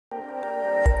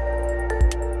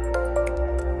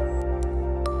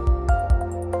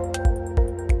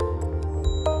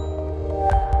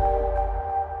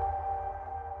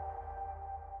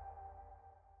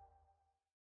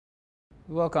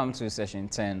Welcome to session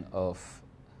 10 of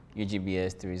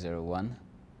UGBS 301,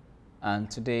 and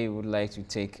today we would like to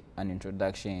take an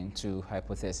introduction to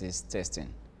hypothesis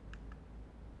testing.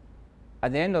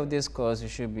 At the end of this course, you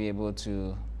should be able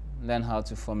to learn how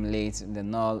to formulate the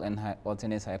null and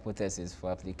alternate hypothesis for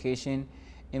application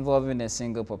involving a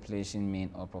single population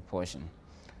mean or proportion.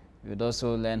 You would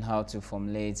also learn how to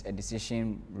formulate a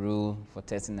decision rule for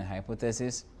testing a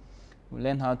hypothesis. We'll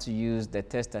learn how to use the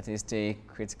test statistic,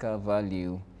 critical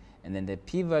value, and then the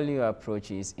p-value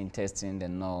approaches in testing the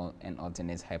null and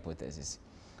alternate hypothesis.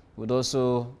 We'll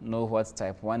also know what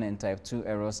type 1 and type 2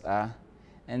 errors are,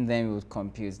 and then we would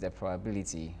compute the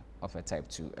probability of a type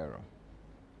 2 error.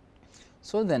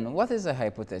 So then, what is a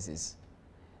hypothesis?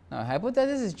 Now, a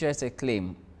hypothesis is just a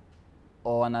claim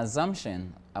or an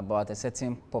assumption about a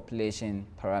certain population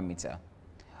parameter.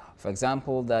 For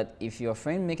example, that if your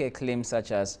friend make a claim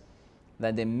such as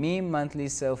that the mean monthly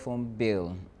cell phone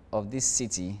bill of this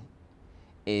city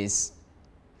is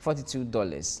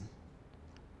 $42,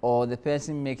 or the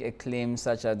person make a claim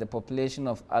such as the population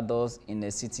of adults in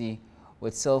the city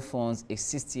with cell phones is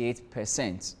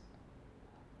 68%.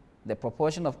 The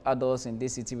proportion of adults in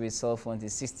this city with cell phones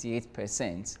is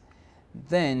 68%.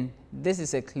 Then this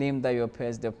is a claim that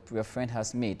your friend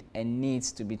has made and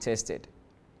needs to be tested.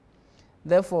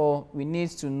 Therefore, we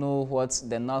need to know what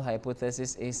the null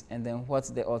hypothesis is and then what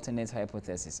the alternate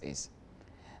hypothesis is.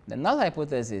 The null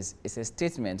hypothesis is a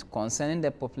statement concerning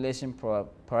the population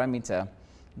parameter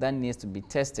that needs to be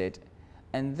tested,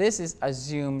 and this is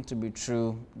assumed to be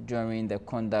true during the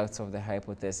conduct of the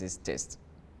hypothesis test.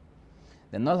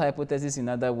 The null hypothesis, in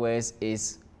other words,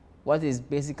 is what is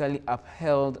basically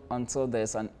upheld until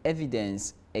there's an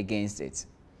evidence against it.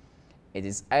 It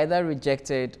is either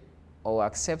rejected or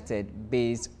accepted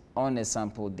based on a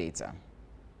sample data.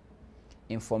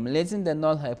 In formulating the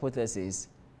null hypothesis,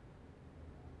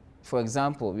 for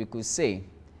example, we could say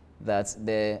that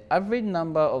the average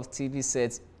number of TV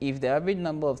sets, if the average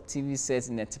number of TV sets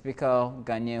in a typical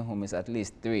Ghanaian home is at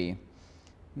least 3,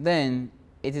 then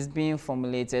it is being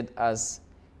formulated as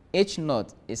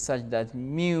H0 is such that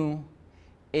mu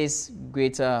is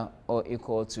greater or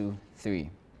equal to 3.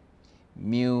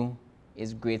 Mu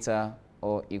is greater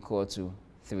or equal to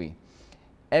 3.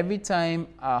 Every time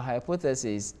our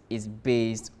hypothesis is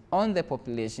based on the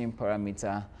population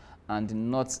parameter and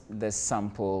not the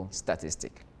sample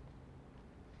statistic.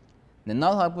 The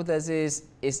null hypothesis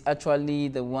is actually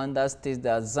the one that states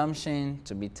the assumption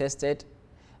to be tested,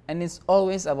 and it's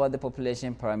always about the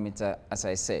population parameter, as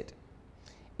I said.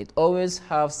 It always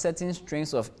has certain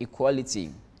strings of equality.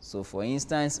 So for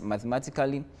instance,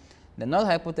 mathematically, the null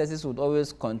hypothesis would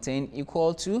always contain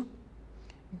equal to,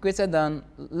 greater than,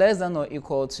 less than or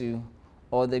equal to,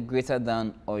 or the greater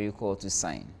than or equal to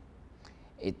sign.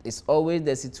 It is always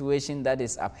the situation that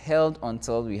is upheld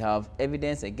until we have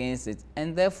evidence against it,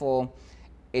 and therefore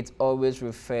it always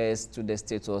refers to the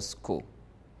status quo.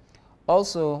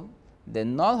 Also, the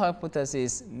null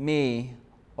hypothesis may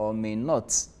or may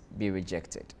not be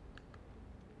rejected.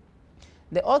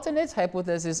 The alternate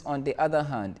hypothesis, on the other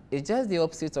hand, is just the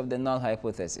opposite of the null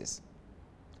hypothesis.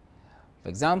 For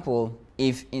example,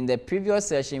 if in the previous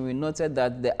session we noted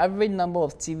that the average number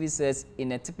of TV sets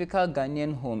in a typical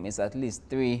Ghanaian home is at least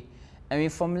 3, and we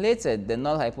formulated the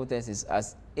null hypothesis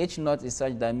as H0 is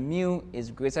such that mu is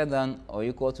greater than or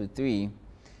equal to 3,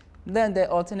 then the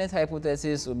alternate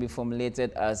hypothesis will be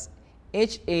formulated as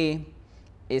HA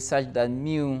is such that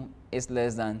mu is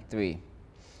less than 3.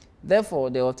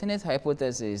 Therefore, the alternate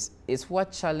hypothesis is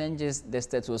what challenges the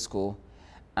status quo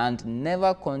and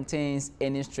never contains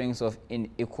any strings of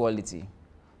inequality.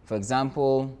 For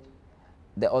example,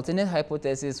 the alternate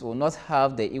hypothesis will not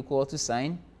have the equal to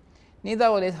sign, neither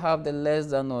will it have the less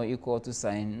than or equal to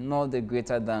sign, nor the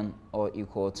greater than or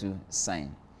equal to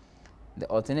sign. The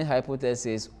alternate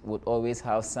hypothesis would always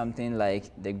have something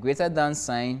like the greater than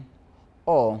sign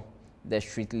or the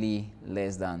strictly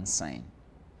less than sign.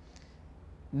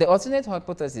 The alternate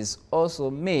hypothesis also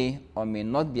may or may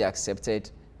not be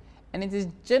accepted, and it is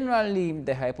generally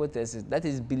the hypothesis that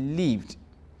is believed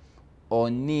or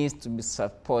needs to be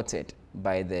supported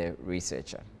by the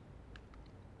researcher.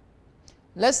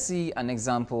 Let's see an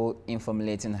example in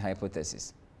formulating a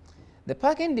hypothesis. The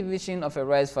packing division of a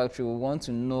rice factory will want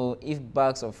to know if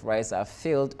bags of rice are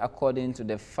filled according to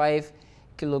the 5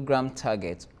 kilogram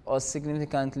target or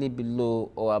significantly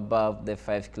below or above the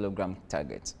 5 kilogram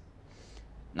target.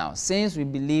 Now, since we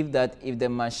believe that if the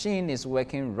machine is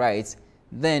working right,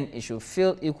 then it should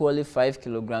fill equally 5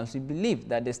 kilograms, we believe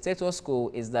that the status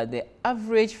quo is that the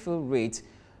average fill rate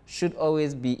should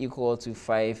always be equal to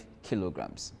 5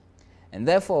 kilograms. And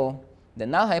therefore, the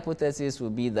null hypothesis will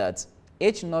be that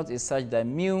H naught is such that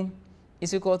mu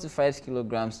is equal to 5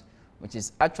 kilograms, which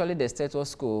is actually the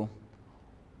status quo,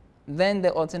 then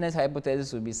the alternate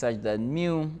hypothesis will be such that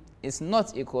mu is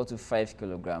not equal to 5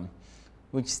 kilograms,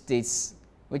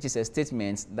 which is a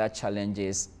statement that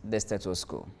challenges the status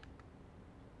quo.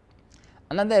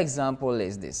 Another example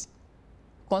is this.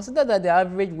 Consider that the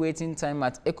average waiting time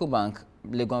at EcoBank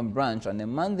Legon branch on a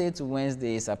Monday to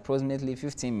Wednesday is approximately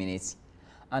 15 minutes,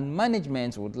 and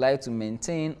management would like to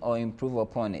maintain or improve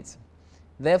upon it.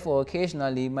 Therefore,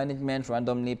 occasionally, management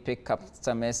randomly pick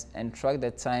customers and track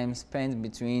the time spent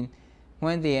between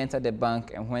when they enter the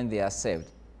bank and when they are served.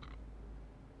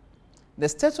 The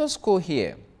status quo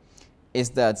here is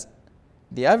that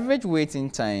the average waiting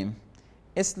time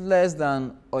is less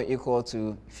than or equal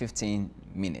to 15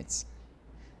 minutes.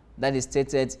 That is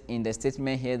stated in the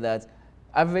statement here that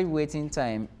average waiting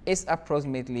time is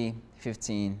approximately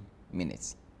 15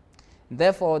 minutes.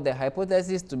 Therefore, the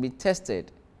hypothesis to be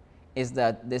tested is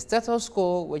that the status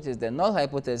quo, which is the null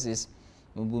hypothesis,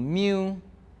 will be mu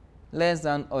less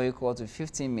than or equal to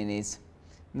 15 minutes.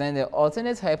 Then the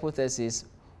alternate hypothesis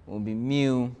will be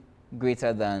mu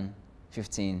greater than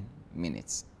 15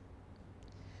 minutes.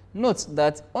 Note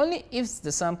that only if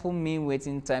the sample mean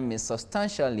waiting time is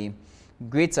substantially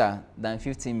greater than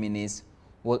 15 minutes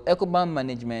will EcoBank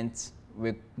management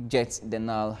reject the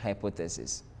null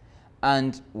hypothesis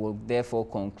and will therefore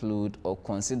conclude or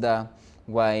consider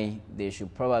why they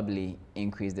should probably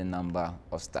increase the number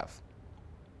of staff.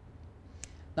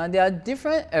 Now, there are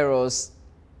different errors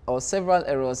or several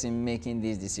errors in making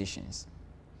these decisions.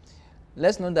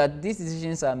 Let's note that these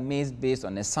decisions are made based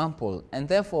on a sample, and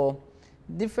therefore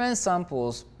different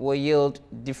samples will yield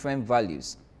different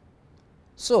values.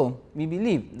 So, we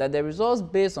believe that the results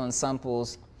based on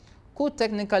samples could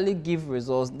technically give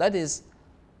results that is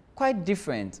quite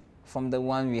different from the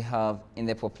one we have in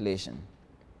the population.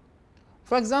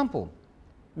 For example,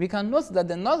 we can note that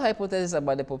the null hypothesis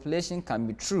about the population can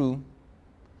be true,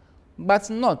 but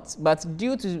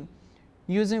due to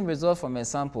using results from a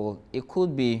sample, it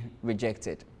could be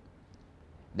rejected.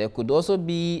 There could also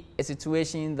be a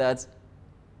situation that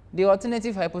the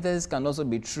alternative hypothesis can also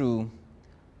be true,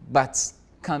 but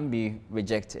can be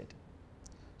rejected.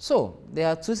 So, there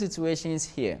are two situations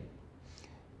here.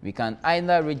 We can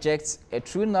either reject a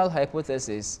true null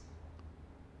hypothesis,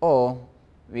 or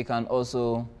we can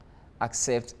also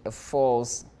accept a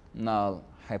false null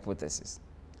hypothesis.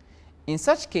 In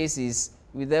such cases,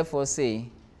 we therefore say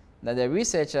that the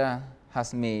researcher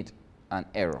has made an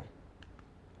error.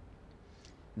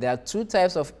 There are two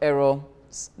types of error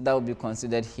that will be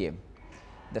considered here.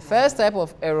 The first type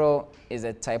of error is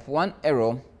a type 1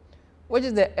 error, which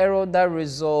is the error that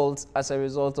results as a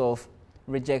result of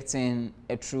rejecting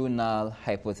a true null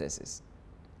hypothesis.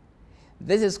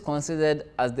 This is considered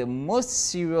as the most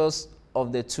serious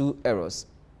of the two errors,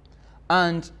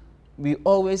 and we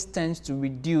always tend to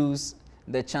reduce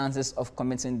the chances of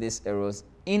committing these errors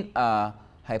in our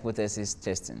hypothesis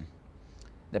testing.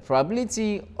 The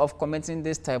probability of committing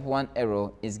this type 1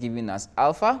 error is given as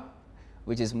alpha,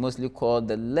 which is mostly called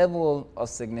the level of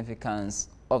significance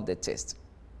of the test.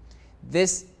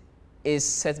 This is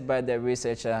set by the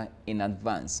researcher in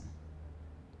advance.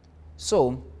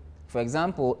 So, for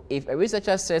example, if a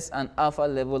researcher sets an alpha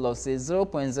level of say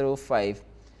 0.05,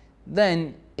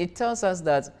 then it tells us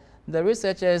that the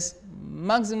researcher's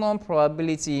maximum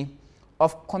probability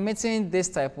of committing this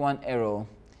type 1 error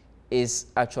is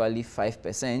actually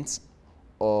 5%,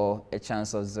 or a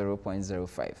chance of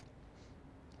 0.05.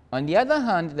 On the other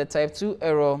hand, the type 2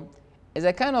 error is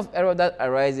a kind of error that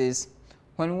arises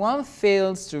when one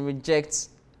fails to reject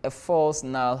a false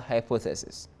null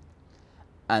hypothesis.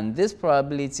 And this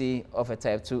probability of a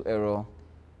type 2 error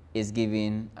is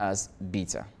given as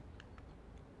beta.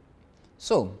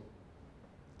 So,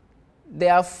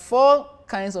 there are 4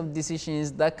 kinds of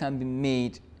decisions that can be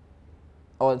made,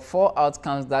 or 4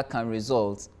 outcomes that can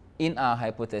result in our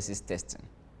hypothesis testing.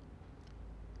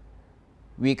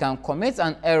 We can commit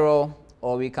an error,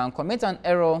 or we can commit an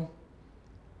error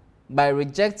by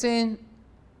rejecting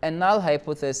a null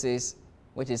hypothesis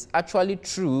which is actually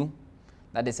true,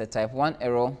 that is a type 1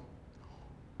 error,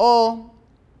 or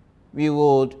we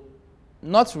would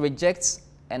not reject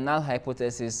a null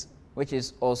hypothesis which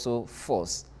is also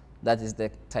false, that is the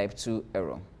type 2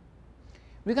 error.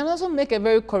 We can also make a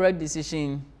very correct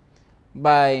decision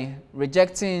by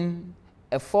rejecting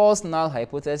a false null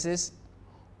hypothesis,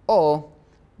 or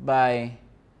by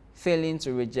failing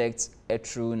to reject a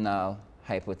true null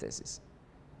hypothesis.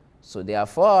 So there are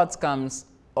 4 outcomes,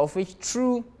 of which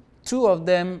 2 of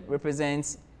them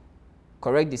represent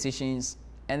correct decisions,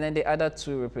 and then the other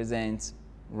 2 represent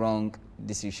wrong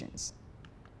decisions.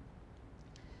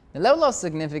 The level of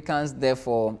significance,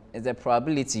 therefore, is the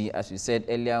probability, as we said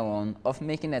earlier on, of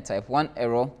making a type 1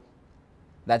 error,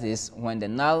 that is, when the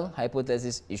null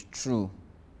hypothesis is true.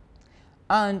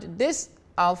 And this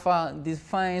alpha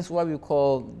defines what we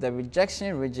call the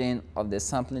rejection region of the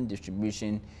sampling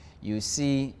distribution you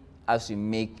see as you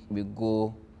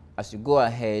go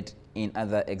ahead in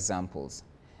other examples,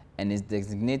 and is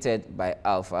designated by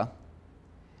alpha.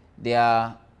 There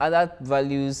are other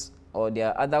values, or there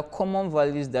are other common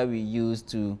values that we use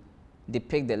to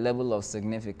depict the level of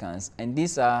significance, and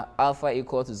these are alpha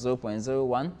equal to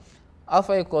 0.01,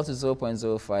 alpha equal to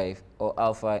 0.05, or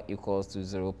alpha equals to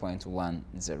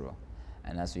 0.10.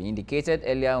 And as we indicated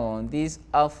earlier on, these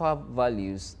alpha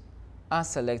values are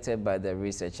selected by the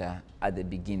researcher at the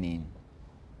beginning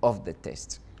of the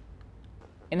test.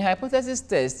 In hypothesis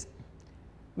test,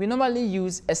 we normally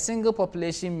use a single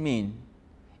population mean,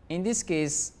 in this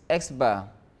case x bar,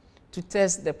 to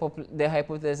test the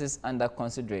hypothesis under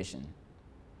consideration.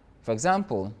 For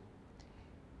example,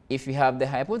 if we have the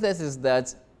hypothesis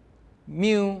that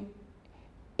mu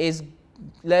is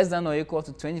less than or equal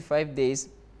to 25 days,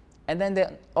 and then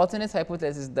the alternate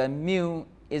hypothesis that mu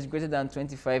is greater than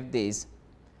 25 days,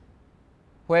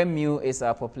 where mu is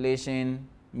our population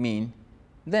mean,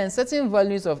 then certain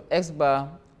values of x bar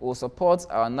will support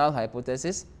our null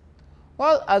hypothesis,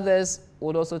 while others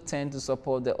would also tend to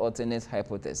support the alternate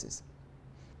hypothesis.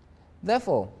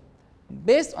 Therefore,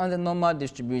 based on the normal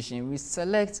distribution, we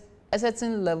select a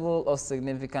certain level of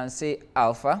significance, say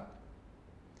alpha,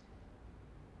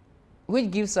 which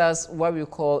gives us what we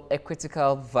call a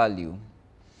critical value.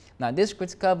 Now, this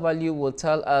critical value will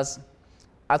tell us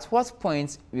at what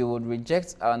point we would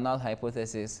reject our null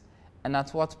hypothesis and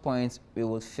at what point we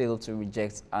would fail to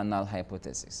reject our null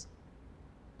hypothesis.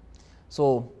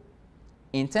 So,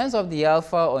 in terms of the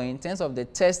alpha, or in terms of the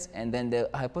test and then the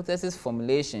hypothesis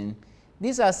formulation,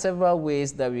 these are several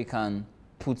ways that we can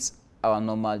put our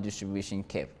normal distribution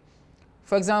curve.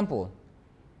 For example,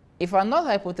 if our null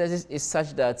hypothesis is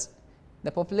such that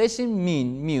the population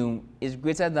mean mu is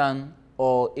greater than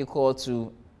or equal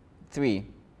to 3,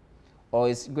 or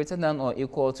is greater than or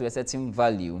equal to a certain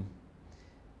value,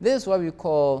 this is what we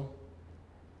call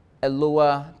a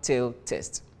lower tail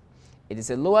test. It is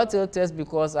a lower tail test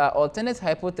because our alternate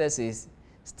hypothesis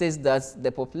states that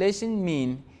the population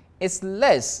mean is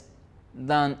less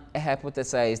than a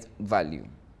hypothesized value.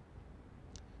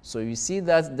 So you see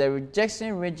that the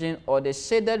rejection region, or the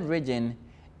shaded region,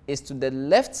 is to the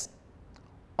left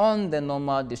on the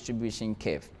normal distribution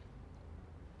curve.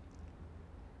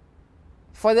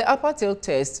 For the upper tail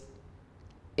test,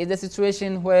 it's a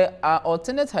situation where our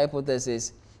alternate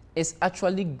hypothesis is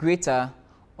actually greater,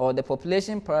 or the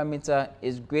population parameter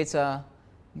is greater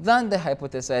than the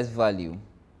hypothesized value.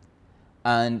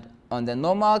 And on the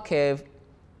normal curve,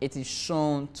 it is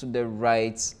shown to the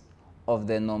right of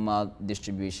the normal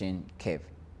distribution curve.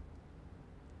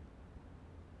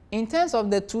 In terms of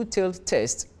the two-tailed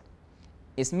test,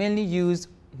 it's mainly used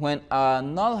when our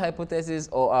null hypothesis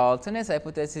or our alternate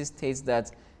hypothesis states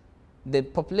that the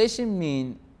population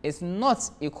mean is not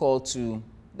equal to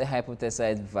the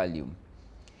hypothesized value.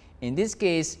 In this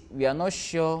case, we are not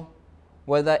sure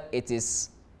whether it is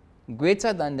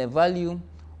greater than the value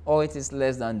or it is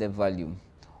less than the value.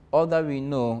 All that we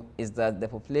know is that the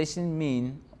population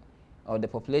mean, or the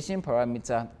population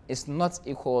parameter, is not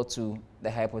equal to the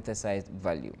hypothesized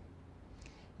value.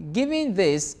 Given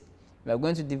this, we are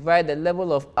going to divide the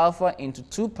level of alpha into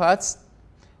two parts,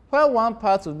 where one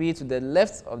part will be to the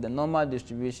left of the normal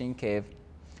distribution curve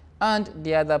and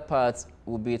the other part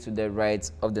will be to the right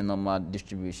of the normal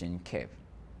distribution curve.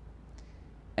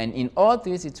 And in all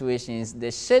three situations,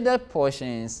 the shaded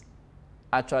portions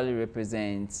actually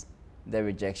represent the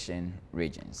rejection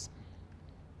regions.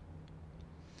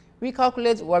 We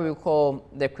calculate what we call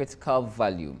the critical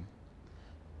value.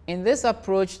 In this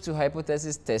approach to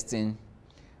hypothesis testing,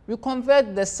 we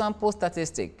convert the sample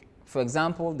statistic, for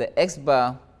example, the x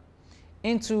bar,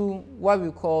 into what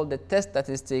we call the test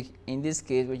statistic, in this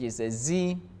case, which is a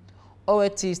z or a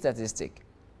t statistic.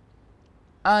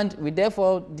 And we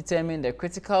therefore determine the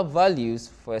critical values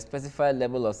for a specified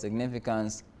level of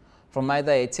significance from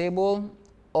either a table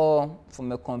or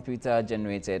from a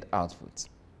computer-generated output.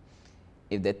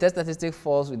 If the test statistic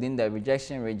falls within the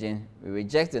rejection region, we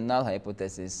reject the null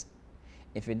hypothesis.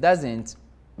 If it doesn't,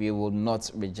 we will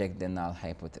not reject the null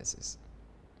hypothesis.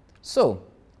 So,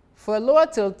 for a lower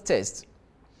tail test,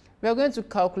 we are going to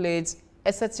calculate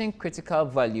a certain critical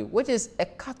value, which is a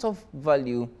cutoff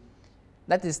value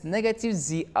that is negative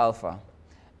z alpha.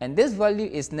 And this value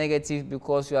is negative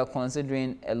because we are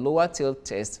considering a lower tail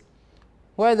test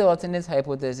where the alternate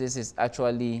hypothesis is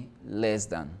actually less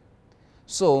than.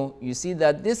 So you see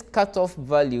that this cutoff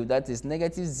value, that is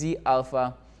negative z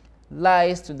alpha,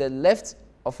 lies to the left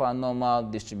of our normal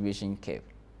distribution curve.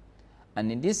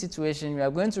 And in this situation, we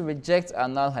are going to reject our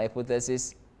null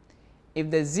hypothesis if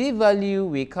the z value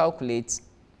we calculate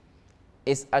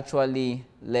is actually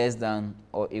less than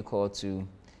or equal to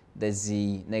the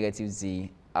z, negative z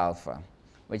alpha,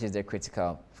 which is the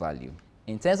critical value.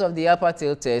 In terms of the upper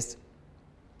tail test,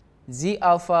 z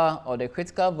alpha, or the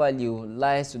critical value,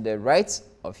 lies to the right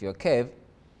of your curve,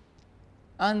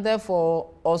 and therefore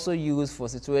also used for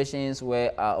situations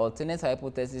where our alternate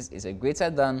hypothesis is a greater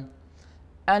than,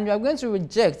 and we are going to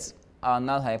reject our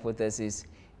null hypothesis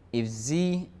if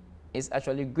z is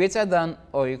actually greater than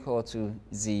or equal to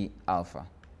z alpha.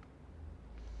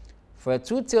 For a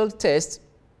two-tailed test,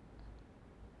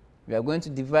 we are going to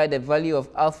divide the value of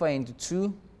alpha into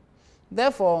 2.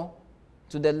 Therefore,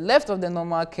 to the left of the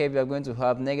normal curve, we are going to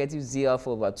have negative z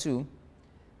alpha over 2.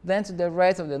 Then to the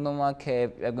right of the normal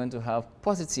curve, we are going to have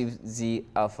positive z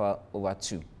alpha over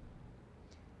 2.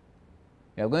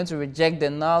 We are going to reject the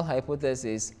null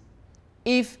hypothesis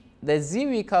if the z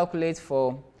we calculate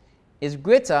for is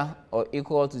greater or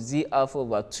equal to z alpha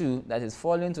over 2, that is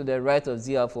falling to the right of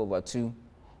z alpha over 2,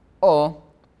 or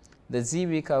the z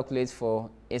we calculate for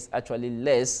is actually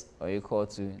less or equal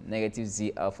to negative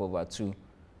z alpha over 2,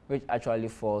 which actually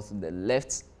falls to the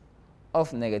left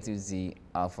of negative z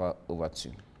alpha over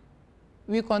 2.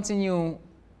 We continue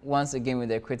once again with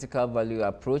the critical value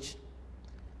approach,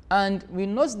 and we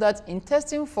note that in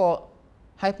testing for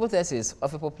hypothesis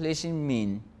of a population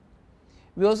mean,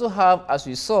 we also have, as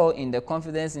we saw in the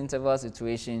confidence interval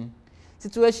situation,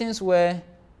 situations where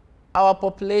our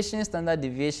population standard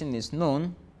deviation is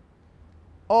known,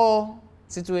 or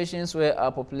situations where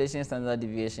our population standard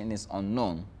deviation is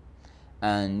unknown.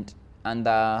 And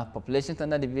under population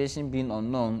standard deviation being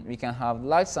unknown, we can have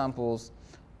large samples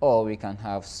or we can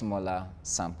have smaller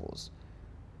samples.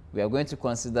 We are going to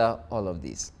consider all of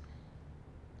these.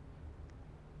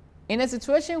 In a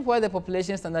situation where the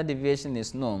population standard deviation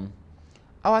is known,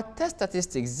 our test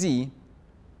statistic z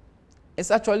is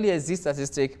actually a z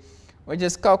statistic which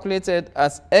is calculated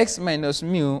as x minus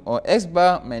mu, or x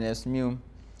bar minus mu,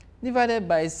 divided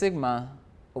by sigma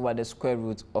over the square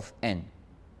root of n.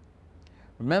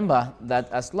 Remember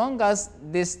that as long as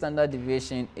this standard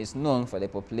deviation is known for the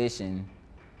population,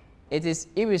 it is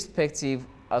irrespective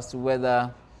as to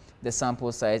whether the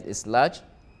sample size is large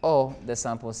or the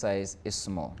sample size is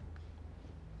small.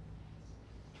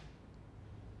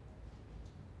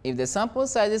 If the sample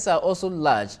sizes are also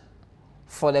large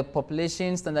for the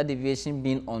population standard deviation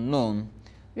being unknown,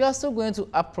 we are still going to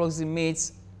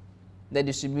approximate the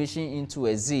distribution into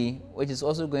a z, which is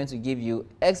also going to give you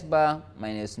x bar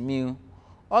minus mu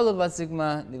all over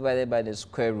sigma divided by the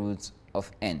square root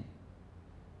of n.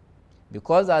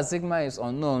 Because our sigma is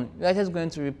unknown, we are just going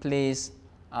to replace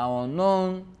our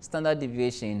unknown standard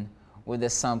deviation with the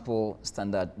sample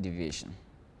standard deviation.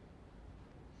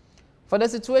 For the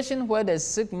situation where the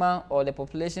sigma, or the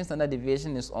population standard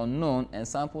deviation, is unknown and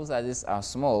sample sizes are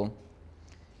small,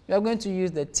 we are going to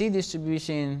use the t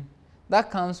distribution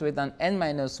that comes with an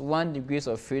n-1 degrees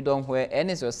of freedom, where n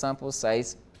is your sample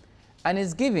size and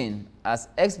is given as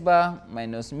x bar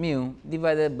minus mu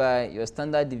divided by your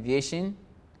standard deviation,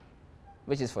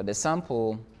 which is for the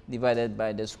sample, divided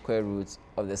by the square root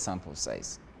of the sample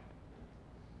size.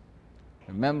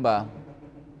 Remember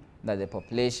that the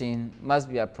population must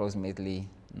be approximately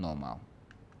normal.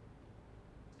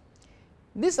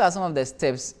 These are some of the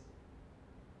steps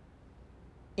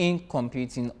in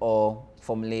computing or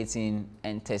formulating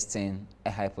and testing a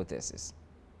hypothesis.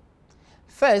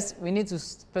 First, we need to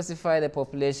specify the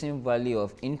population value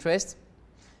of interest.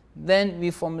 Then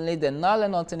we formulate the null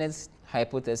and alternate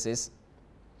hypothesis.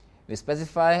 We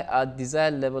specify our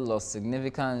desired level of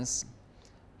significance,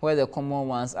 where the common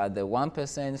ones are the 1%,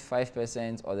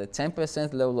 5%, or the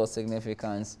 10% level of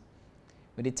significance.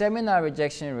 We determine our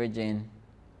rejection region,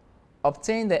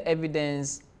 obtain the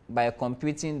evidence by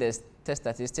computing the test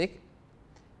statistic,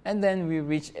 and then we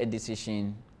reach a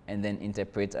decision and then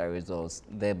interpret our results,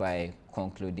 thereby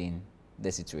concluding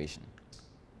the situation.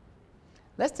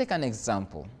 Let's take an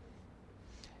example.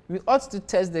 We ought to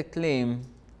test the claim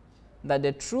that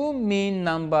the true mean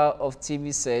number of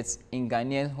TV sets in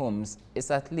Ghanaian homes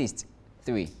is at least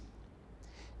 3.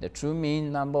 The true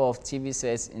mean number of TV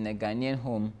sets in a Ghanaian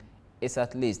home is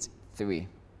at least 3.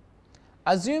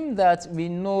 Assume that we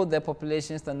know the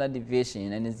population standard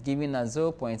deviation and it's given as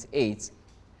 0.8,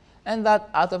 and that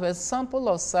out of a sample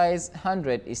of size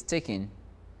 100 is taken,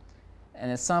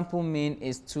 and a sample mean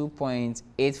is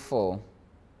 2.84.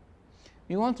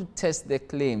 We want to test the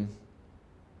claim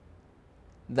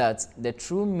that the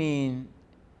true mean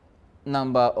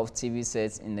number of TV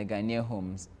sets in the Ghanaian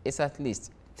homes is at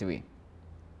least 3.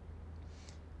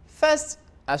 First,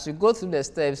 as we go through the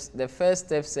steps, the first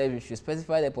step says we should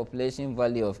specify the population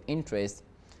value of interest,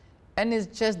 and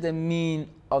it's just the mean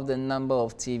of the number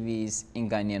of TVs in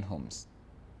Ghanaian homes.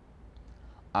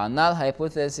 Our null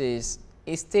hypothesis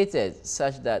is stated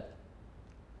such that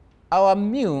our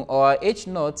mu, or our H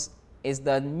naught, is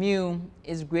that mu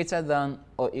is greater than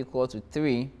or equal to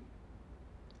 3,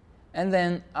 and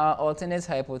then our alternate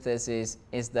hypothesis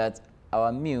is that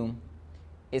our mu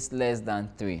is less than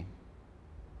 3.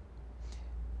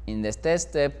 In the third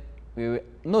step, we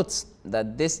note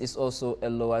that this is also a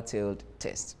lower-tailed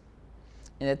test.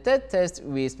 In the third test,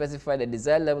 we specify the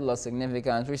desired level of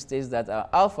significance, which states that our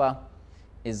alpha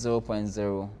is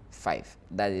 0.05.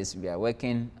 That is, we are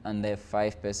working under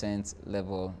 5%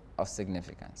 level of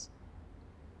significance.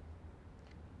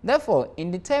 Therefore,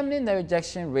 in determining the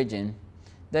rejection region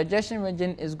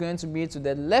is going to be to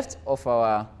the left of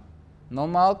our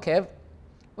normal curve,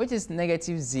 which is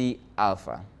negative Z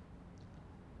alpha.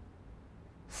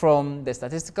 From the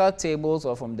statistical tables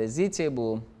or from the Z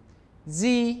table,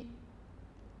 Z,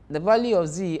 the value of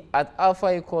Z at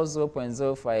alpha equals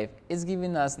 0.05 is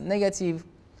giving us negative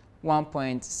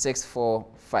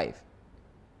 1.645.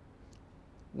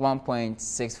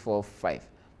 1.645.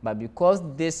 But because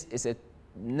this is a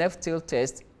left-tail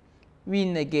test, we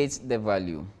negate the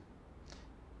value.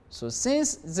 So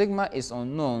since sigma is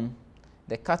unknown,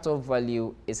 the cutoff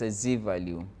value is a Z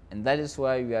value, and that is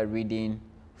why we are reading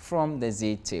from the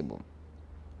Z table.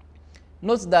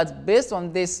 Note that based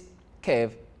on this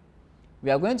curve, we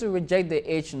are going to reject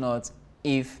the H naught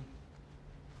if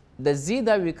the Z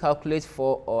that we calculate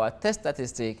for our test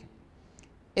statistic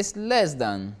is less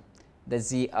than the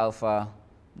Z alpha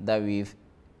that we've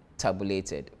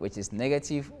tabulated, which is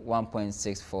negative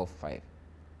 1.645.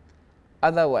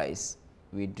 Otherwise,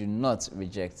 we do not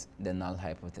reject the null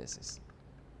hypothesis.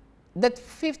 The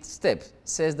fifth step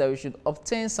says that we should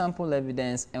obtain sample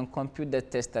evidence and compute the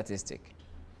test statistic.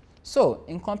 So,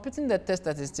 in computing the test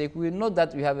statistic, we know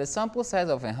that we have a sample size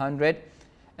of 100,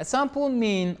 a sample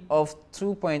mean of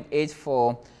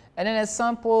 2.84, and then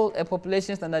a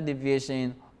population standard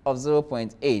deviation of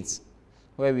 0.8,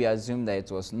 where we assume that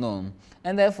it was known.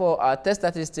 And therefore, our test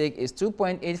statistic is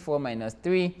 2.84 minus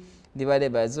 3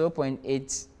 divided by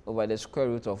 0.8 over the square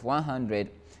root of 100,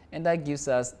 and that gives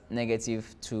us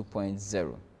negative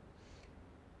 2.0.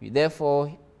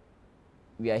 Therefore,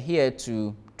 we are here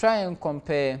to try and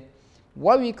compare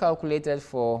what we calculated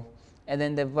for and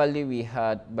then the value we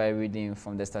had by reading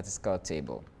from the statistical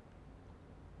table.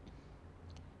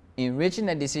 In reaching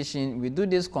a decision, we do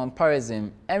this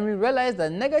comparison and we realize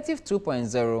that negative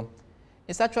 2.0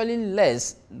 is actually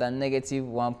less than negative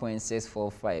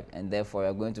 1.645, and therefore we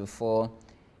are going to fall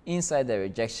inside the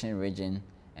rejection region,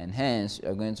 and hence we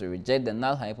are going to reject the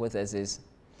null hypothesis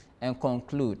and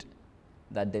conclude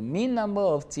that the mean number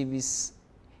of TVs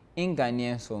in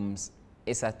Ghanaian homes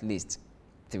is at least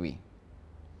 3.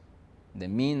 The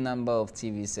mean number of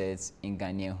TV sets in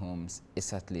Ghanaian homes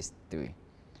is at least 3.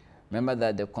 Remember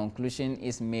that the conclusion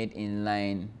is made in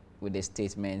line with the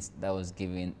statement that was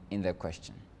given in the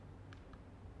question.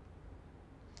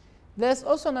 There's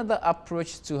also another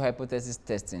approach to hypothesis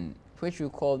testing, which we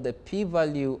call the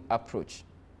p-value approach.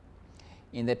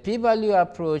 In the p-value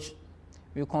approach,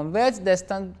 we convert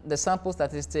the sample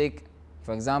statistic,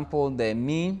 for example, the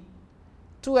mean,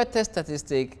 to a test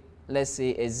statistic, let's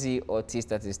say a Z or T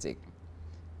statistic.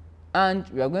 And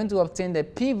we are going to obtain the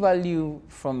p-value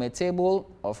from a table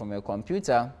or from a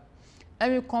computer,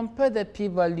 and we compare the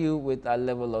p-value with our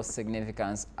level of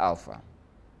significance alpha.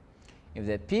 If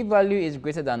the p-value is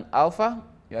greater than alpha,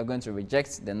 you are going to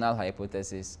reject the null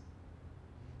hypothesis.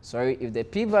 If the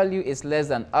p-value is less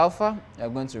than alpha, you are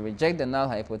going to reject the null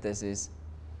hypothesis.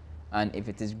 And if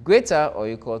it is greater or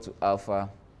equal to alpha,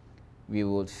 we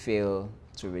would fail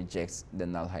to reject the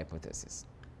null hypothesis.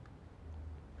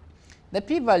 The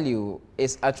p-value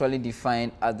is actually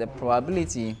defined as the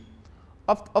probability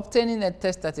of obtaining a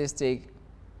test statistic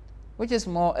which is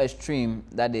more extreme,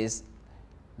 that is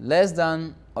less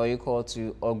than or equal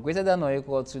to or greater than or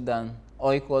equal to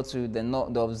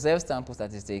the observed sample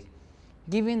statistic,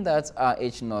 given that our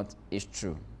H naught is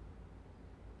true.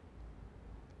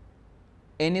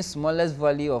 Any smallest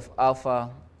value of alpha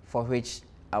for which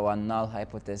our null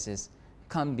hypothesis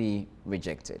can be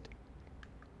rejected.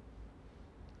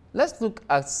 Let's look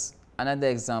at another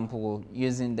example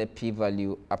using the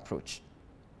p-value approach.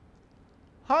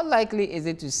 How likely is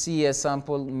it to see a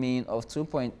sample mean of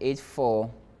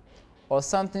 2.84 or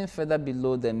something further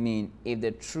below the mean if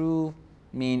the true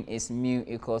mean is mu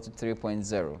equal to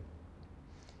 3.0?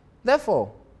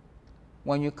 Therefore,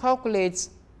 when you calculate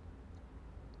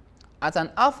at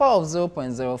an alpha of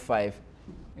 0.05,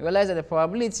 you realize that the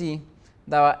probability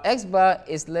that our x bar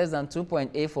is less than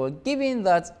 2.84, given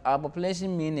that our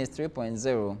population mean is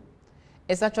 3.0,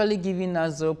 is actually giving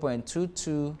us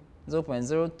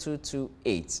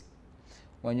 0.0228.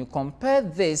 When you compare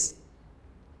this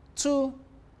to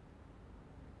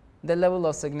the level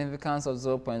of significance of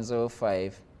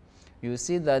 0.05, you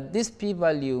see that this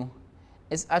p-value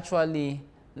is actually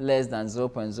less than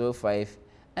 0.05,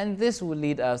 and this will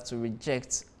lead us to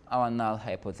reject our null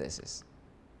hypothesis.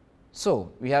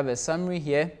 So we have a summary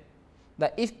here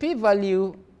that if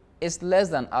p-value is less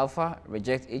than alpha,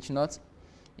 reject H0.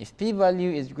 If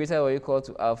p-value is greater or equal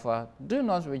to alpha, do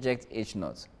not reject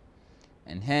H0.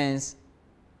 And hence,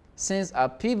 since our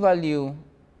p-value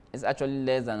is actually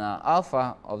less than our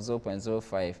alpha of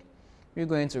 0.05, we're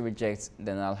going to reject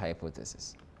the null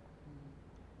hypothesis.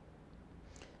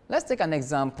 Let's take an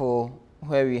example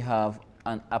where we have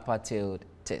an upper-tailed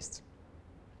test.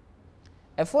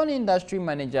 A phone industry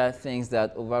manager thinks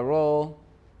that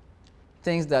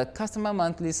customer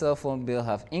monthly cell phone bill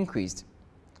have increased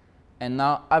and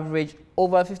now average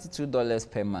over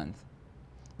 $52 per month.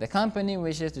 The company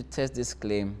wishes to test this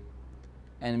claim,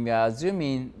 and we are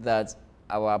assuming that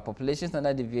our population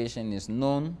standard deviation is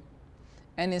known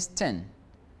and is 10,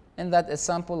 and that a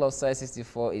sample of size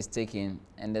 64 is taken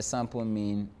and the sample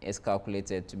mean is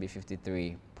calculated to be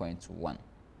 53.1.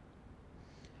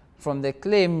 From the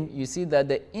claim, you see that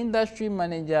the industry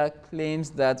manager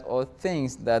claims that or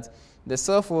thinks that the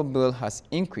cell phone bill has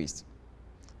increased.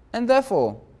 And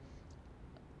therefore,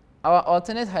 our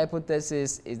alternate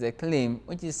hypothesis is the claim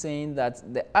which is saying that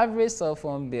the average cell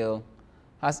phone bill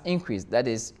has increased, that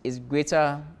is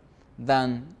greater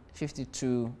than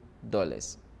 $52.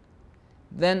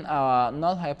 Then our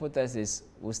null hypothesis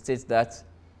will state that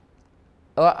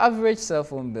our average cell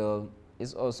phone bill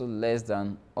is also less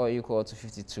than or equal to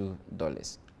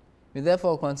 $52. We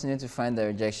therefore continue to find the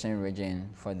rejection region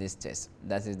for this test.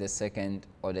 That is the second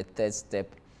or the third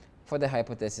step for the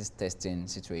hypothesis testing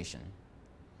situation.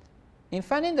 In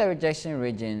finding the rejection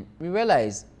region, we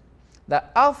realize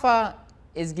that alpha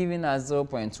is given as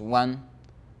 0.1,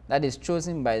 that is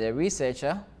chosen by the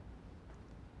researcher,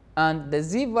 and the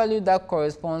z-value that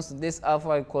corresponds to this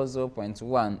alpha equals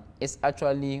 0.1 is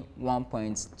actually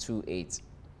 1.28.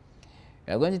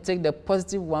 We are going to take the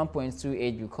positive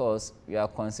 1.28 because we are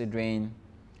considering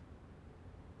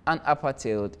an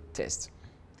upper-tailed test.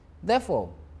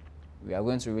 Therefore, we are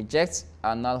going to reject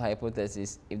our null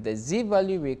hypothesis if the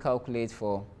z-value we calculate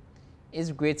for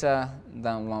is greater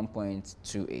than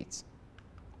 1.28.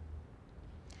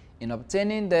 In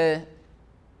obtaining the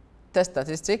test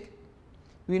statistic,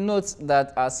 we note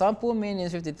that our sample mean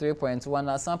is 53.1,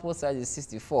 our sample size is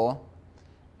 64,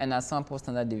 and our sample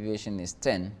standard deviation is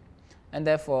 10. And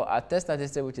therefore, our test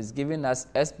statistic, which is given as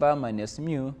S bar minus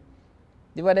mu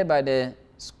divided by the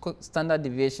standard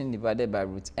deviation divided by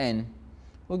root n,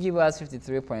 will give us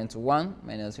 53.1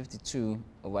 minus 52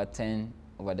 over 10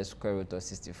 over the square root of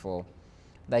 64.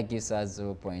 That gives us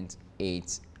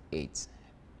 0.88.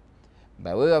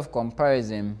 By way of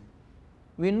comparison,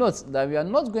 we note that we are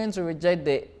not going to reject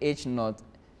the H0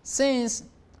 since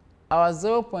our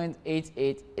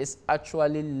 0.88 is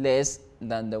actually less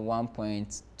than the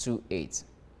 1.28.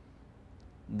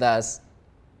 Thus,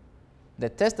 the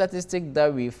test statistic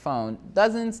that we found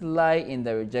doesn't lie in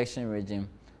the rejection region,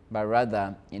 but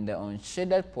rather in the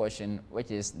unshaded portion, which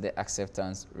is the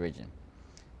acceptance region.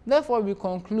 Therefore, we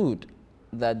conclude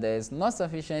that there is not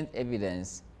sufficient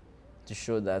evidence to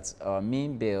show that our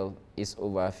mean bill is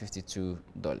over $52.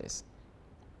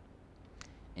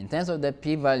 In terms of the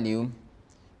p-value,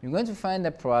 we're going to find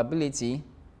the probability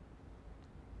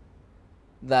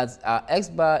that our x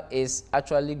bar is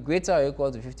actually greater or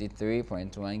equal to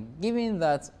 53.1, given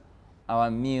that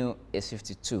our mu is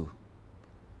 52.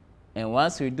 And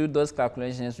once we do those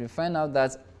calculations, we find out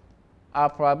that our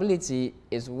probability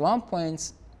is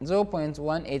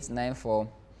 0.1894,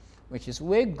 which is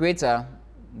way greater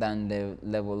than the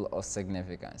level of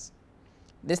significance.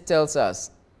 This tells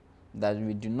us that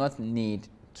we do not need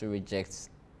to reject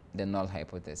the null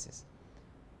hypothesis.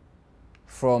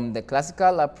 From the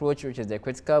classical approach, which is the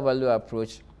critical value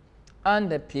approach, and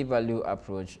the p-value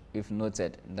approach, we've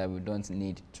noted that we don't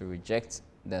need to reject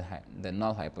the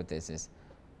null hypothesis.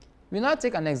 We now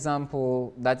take an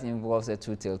example that involves a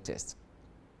two-tailed test,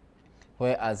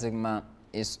 where our sigma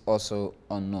is also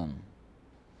unknown.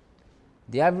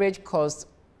 The average cost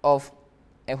of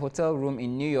a hotel room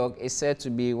in New York is said to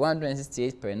be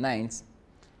 $168 per night,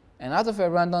 and out of a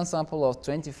random sample of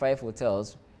 25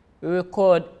 hotels, we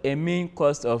record a mean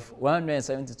cost of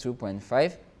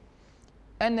 $172.5,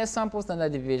 and a sample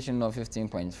standard deviation of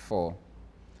 15.4,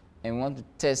 and we want to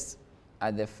test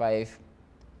at the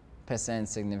 5%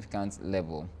 significance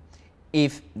level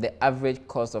if the average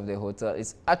cost of the hotel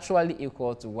is actually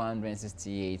equal to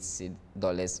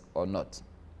 $168 or not.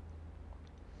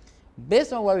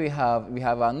 Based on what we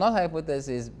have our null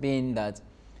hypothesis being that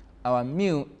our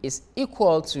mu is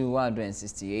equal to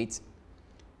 168,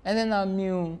 and then our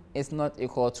mu is not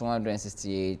equal to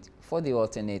 168 for the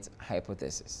alternate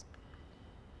hypothesis.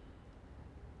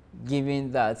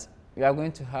 Given that we are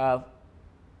going to have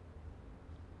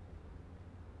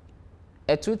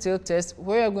a two-tailed test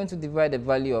where we are going to divide the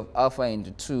value of alpha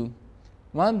into two,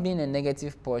 one being a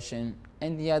negative portion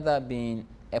and the other being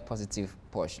a positive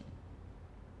portion.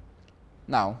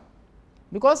 Now,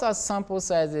 because our sample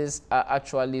sizes are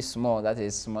actually small, that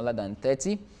is smaller than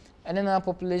 30, and then our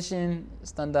population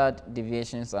standard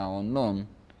deviations are unknown,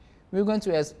 we're going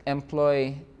to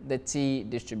employ the t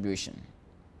distribution.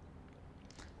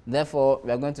 Therefore,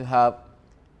 we are going to have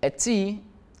a t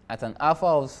at an alpha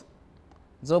of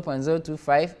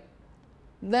 0.025,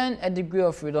 then a degree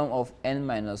of freedom of n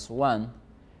minus 1,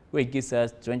 which gives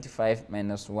us 25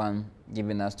 minus 1,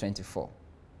 giving us 24.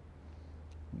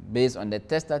 Based on the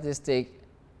test statistic,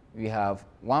 we have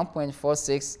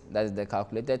 1.46, that is the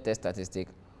calculated test statistic,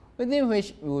 within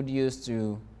which we would use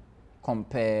to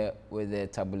compare with the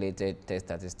tabulated test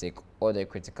statistic or the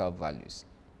critical values.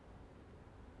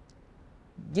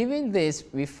 Given this,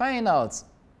 we find out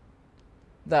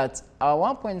that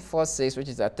our 1.46, which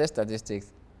is our test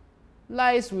statistics,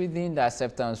 lies within the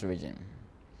acceptance region.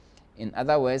 In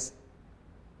other words,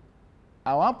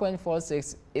 our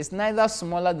 1.46 is neither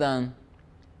smaller than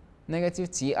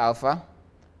negative T alpha,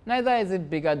 neither is it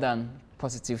bigger than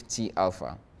positive T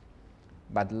alpha,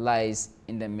 but lies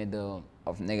in the middle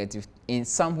of negative, in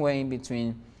somewhere in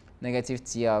between negative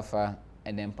T alpha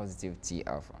and then positive T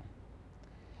alpha.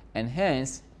 And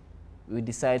hence, we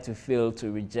decide to fail to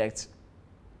reject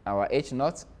our H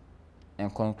naught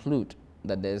and conclude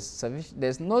that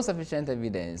there's no sufficient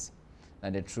evidence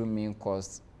that the true mean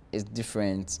cost is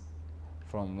different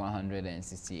from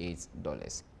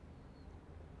 $168.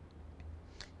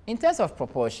 In terms of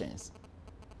proportions,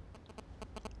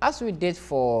 as we did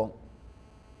for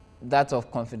that of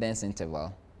confidence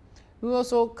interval, we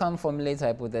also can formulate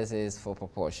hypotheses for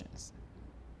proportions.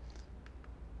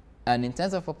 And in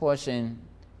terms of proportion,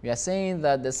 we are saying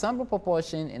that the sample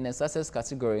proportion in the success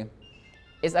category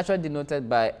is actually denoted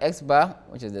by x bar,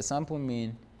 which is the sample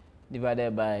mean,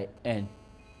 divided by n,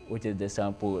 which is the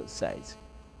sample size.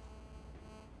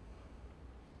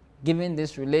 Given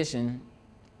this relation,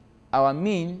 our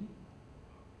mean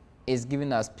is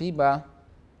given as p bar,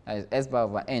 as s bar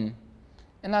over n,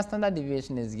 and our standard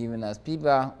deviation is given as p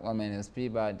bar 1 minus p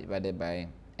bar divided by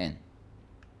n.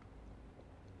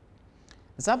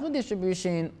 The sample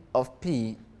distribution of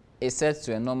p is set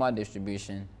to a normal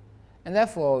distribution, and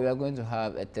therefore we are going to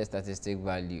have a test statistic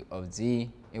value of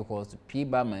z equals to p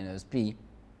bar minus p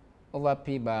over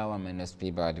p bar 1 minus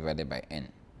p bar divided by n.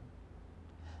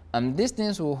 And these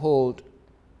things will hold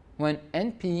when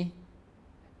np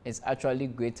is actually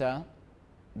greater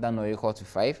than or equal to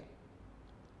 5,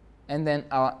 and then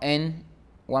our n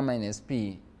 1 minus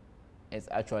p is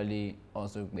actually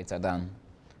also greater than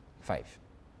 5.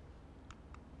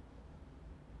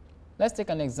 Let's take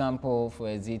an example for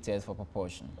a z-test for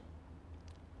proportion.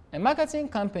 A marketing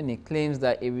company claims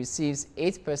that it receives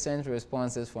 8%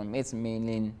 responses from its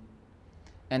mailing,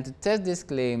 and to test this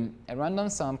claim, a random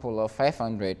sample of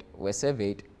 500 were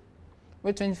surveyed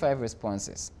with 25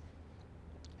 responses.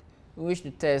 We wish to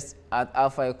test at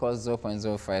alpha equals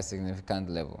 0.05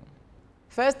 significant level.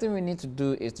 First thing we need to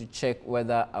do is to check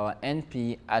whether our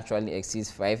NP actually exceeds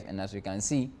 5, and as we can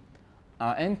see,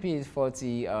 our NP is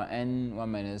 40, our N1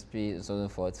 minus P is also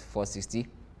 460,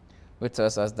 which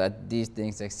tells us that these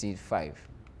things exceed 5.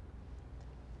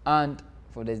 And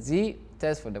for the Z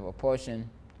test for the proportion,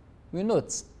 we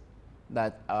note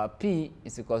that our P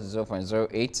is equal to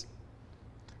 0.08,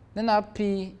 then our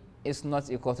P is not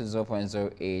equal to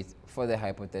 0.08 for the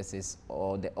hypothesis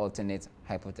or the alternate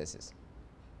hypothesis.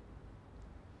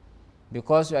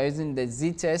 Because we are using the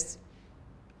Z test,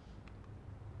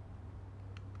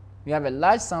 we have a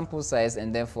large sample size,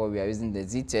 and therefore we are using the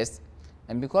Z test.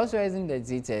 And because we are using the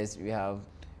Z test, we are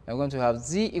going to have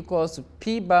Z equals to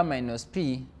P bar minus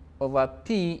P over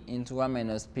P into 1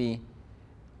 minus P,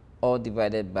 all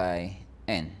divided by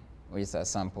N, which is our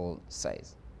sample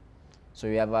size. So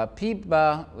we have our P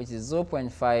bar, which is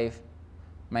 0.5,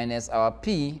 minus our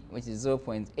P, which is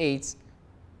 0.8,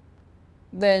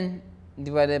 then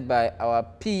divided by our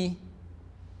P,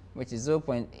 which is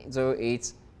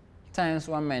 0.08, times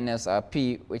 1 minus our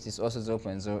p, which is also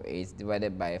 0.08,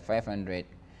 divided by 500,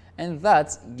 and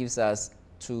that gives us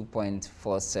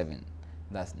 2.47.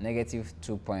 That's negative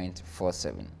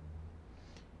 2.47.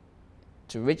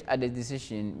 To reach at the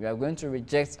decision, we are going to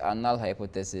reject our null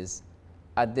hypothesis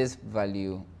at this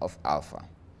value of alpha.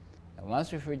 And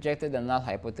once we've rejected the null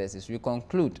hypothesis, we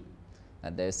conclude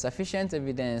that there is sufficient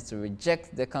evidence to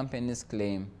reject the company's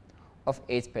claim of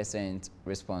 8%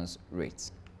 response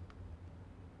rate.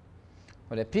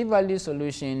 For the p-value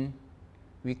solution,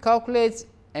 we calculate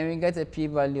and we get a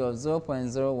p-value of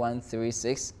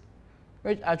 0.0136,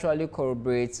 which actually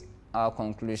corroborates our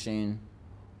conclusion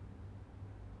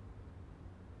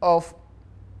of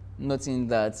noting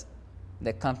that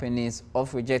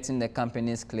rejecting the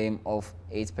company's claim of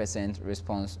 8%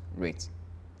 response rate.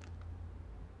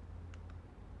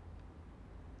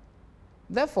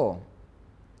 Therefore,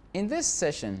 in this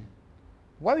session,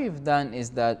 what we've done is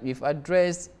that we've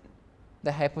addressed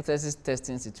the hypothesis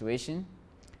testing situation,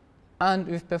 and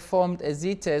we've performed a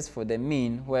z-test for the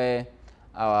mean where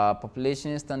our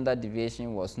population standard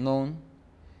deviation was known.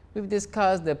 We've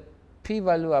discussed the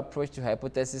p-value approach to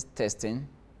hypothesis testing,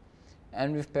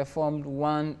 and we've performed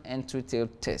 1 and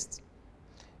 2-tailed tests.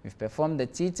 We've performed the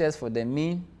t-test for the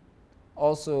mean,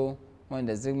 also when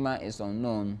the sigma is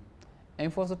unknown, and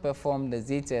we've also performed the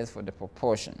z-test for the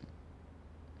proportion.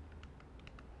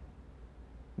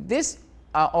 These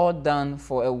are all done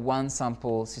for a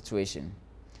one-sample situation,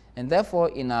 and therefore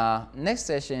in our next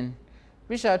session,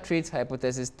 we shall treat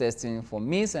hypothesis testing for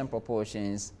means and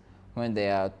proportions when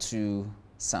there are 2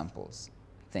 samples.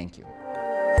 Thank you.